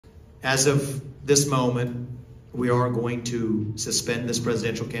As of this moment, we are going to suspend this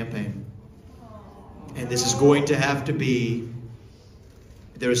presidential campaign. And this is going to have to be,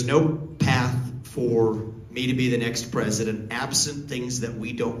 there is no path for me to be the next president absent things that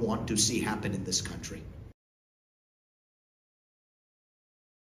we don't want to see happen in this country.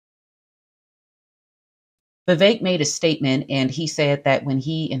 Vivek made a statement, and he said that when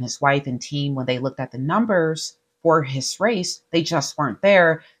he and his wife and team, when they looked at the numbers for his race, they just weren't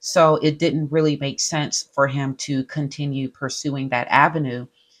there. So it didn't really make sense for him to continue pursuing that avenue.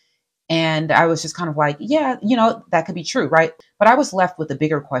 And I was just kind of like, yeah, that could be true, right? But I was left with the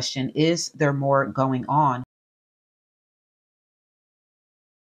bigger question: is there more going on?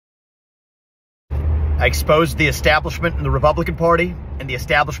 I exposed the establishment in the Republican Party and the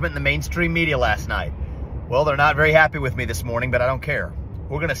establishment in the mainstream media last night. Well, they're not very happy with me this morning, but I don't care.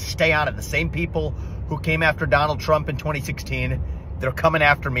 We're going to stay on it. The same people who came after Donald Trump in 2016, they're coming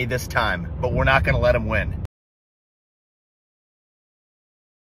after me this time, but we're not going to let them win.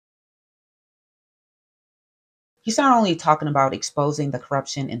 He's not only talking about exposing the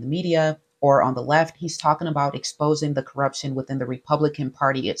corruption in the media or on the left, he's talking about exposing the corruption within the Republican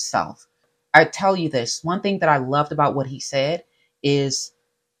Party itself. I tell you this, one thing that I loved about what he said is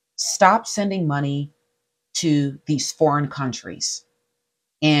stop sending money to these foreign countries.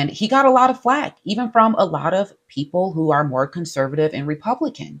 And he got a lot of flack, even from a lot of people who are more conservative and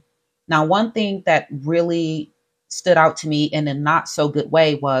Republican. Now, one thing that really stood out to me in a not so good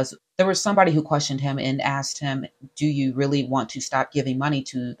way was there was somebody who questioned him and asked him, do you really want to stop giving money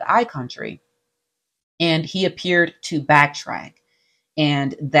to the I country? And he appeared to backtrack.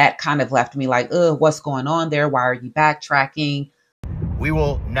 And that kind of left me like, what's going on there? Why are you backtracking? We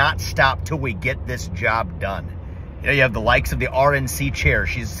will not stop till we get this job done. You have the likes of the RNC chair.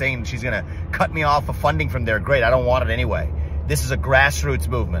 She's saying she's going to cut me off of funding from there. Great, I don't want it anyway. This is a grassroots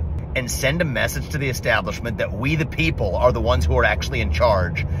movement. And send a message to the establishment that we, the people, are the ones who are actually in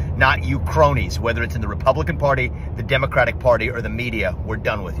charge, not you cronies, whether it's in the Republican Party, the Democratic Party, or the media. We're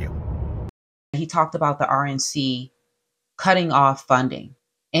done with you. He talked about the RNC cutting off funding.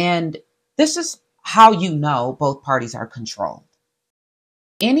 And this is how you know both parties are controlled.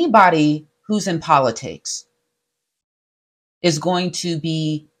 Anybody who's in politics is going to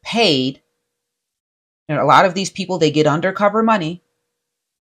be paid. A lot of these people, they get undercover money,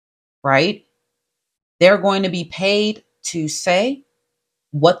 right? They're going to be paid to say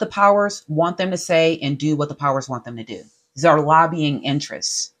what the powers want them to say and do what the powers want them to do. These are lobbying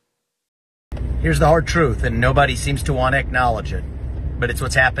interests. Here's the hard truth, and nobody seems to want to acknowledge it, but it's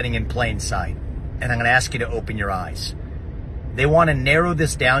what's happening in plain sight. And I'm going to ask you to open your eyes. They want to narrow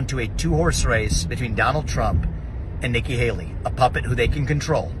this down to a two-horse race between Donald Trump and Nikki Haley, a puppet who they can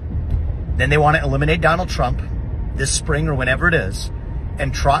control. Then they want to eliminate Donald Trump this spring or whenever it is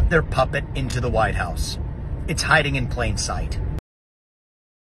and trot their puppet into the White House. It's hiding in plain sight.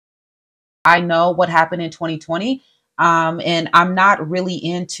 I know what happened in 2020, and I'm not really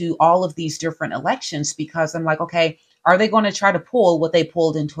into all of these different elections because I'm like, okay, are they going to try to pull what they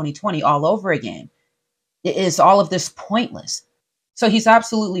pulled in 2020 all over again? Is all of this pointless? So he's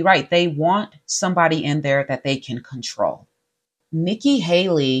absolutely right. They want somebody in there that they can control. Nikki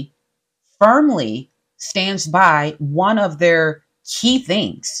Haley firmly stands by one of their key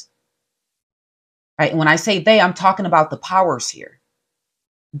things. Right? And when I say they, I'm talking about the powers here.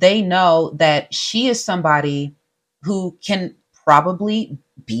 They know that she is somebody who can probably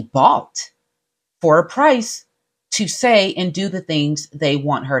be bought for a price to say and do the things they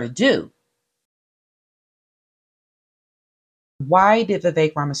want her to do. Why did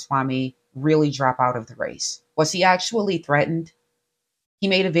Vivek Ramaswamy really drop out of the race? Was he actually threatened? He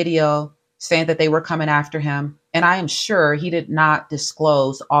made a video saying that they were coming after him, and I am sure he did not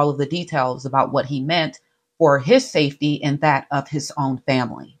disclose all of the details about what he meant for his safety and that of his own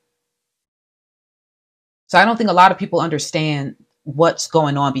family. So I don't think a lot of people understand what's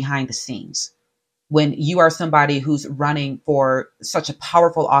going on behind the scenes when you are somebody who's running for such a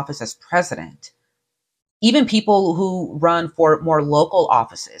powerful office as president. Even people who run for more local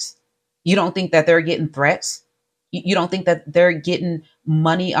offices, you don't think that they're getting threats? You don't think that they're getting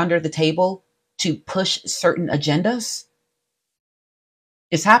money under the table to push certain agendas?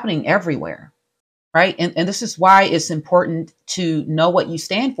 It's happening everywhere, right? And this is why it's important to know what you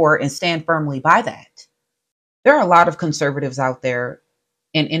stand for and stand firmly by that. There are a lot of conservatives out there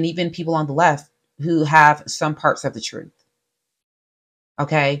and even people on the left who have some parts of the truth.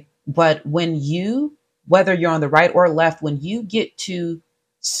 Okay. But when you, whether you're on the right or left, when you get to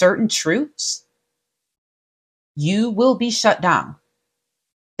certain truths, you will be shut down.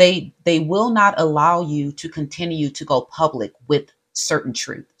 They will not allow you to continue to go public with certain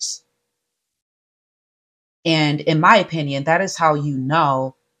truths. And in my opinion, that is how you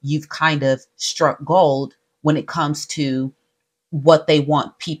know you've kind of struck gold when it comes to what they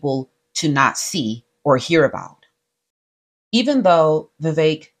want people to not see or hear about. Even though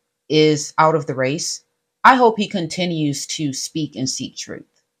Vivek is out of the race, I hope he continues to speak and seek truth.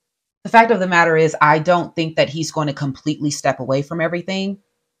 The fact of the matter is, I don't think that he's going to completely step away from everything.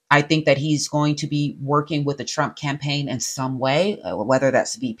 I think that he's going to be working with the Trump campaign in some way, whether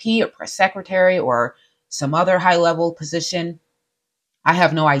that's VP or press secretary or some other high level position. I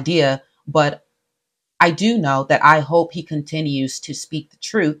have no idea, but I do know that I hope he continues to speak the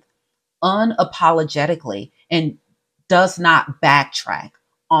truth unapologetically and does not backtrack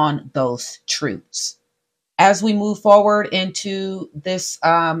on those truths. As we move forward into this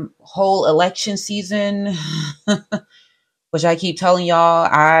whole election season, which I keep telling y'all,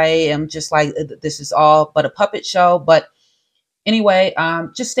 I am just like, this is all but a puppet show. But anyway,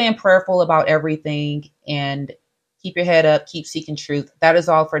 just staying prayerful about everything and keep your head up, keep seeking truth. That is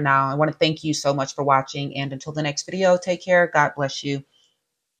all for now. I want to thank you so much for watching. And until the next video, take care. God bless you.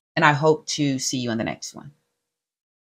 And I hope to see you in the next one.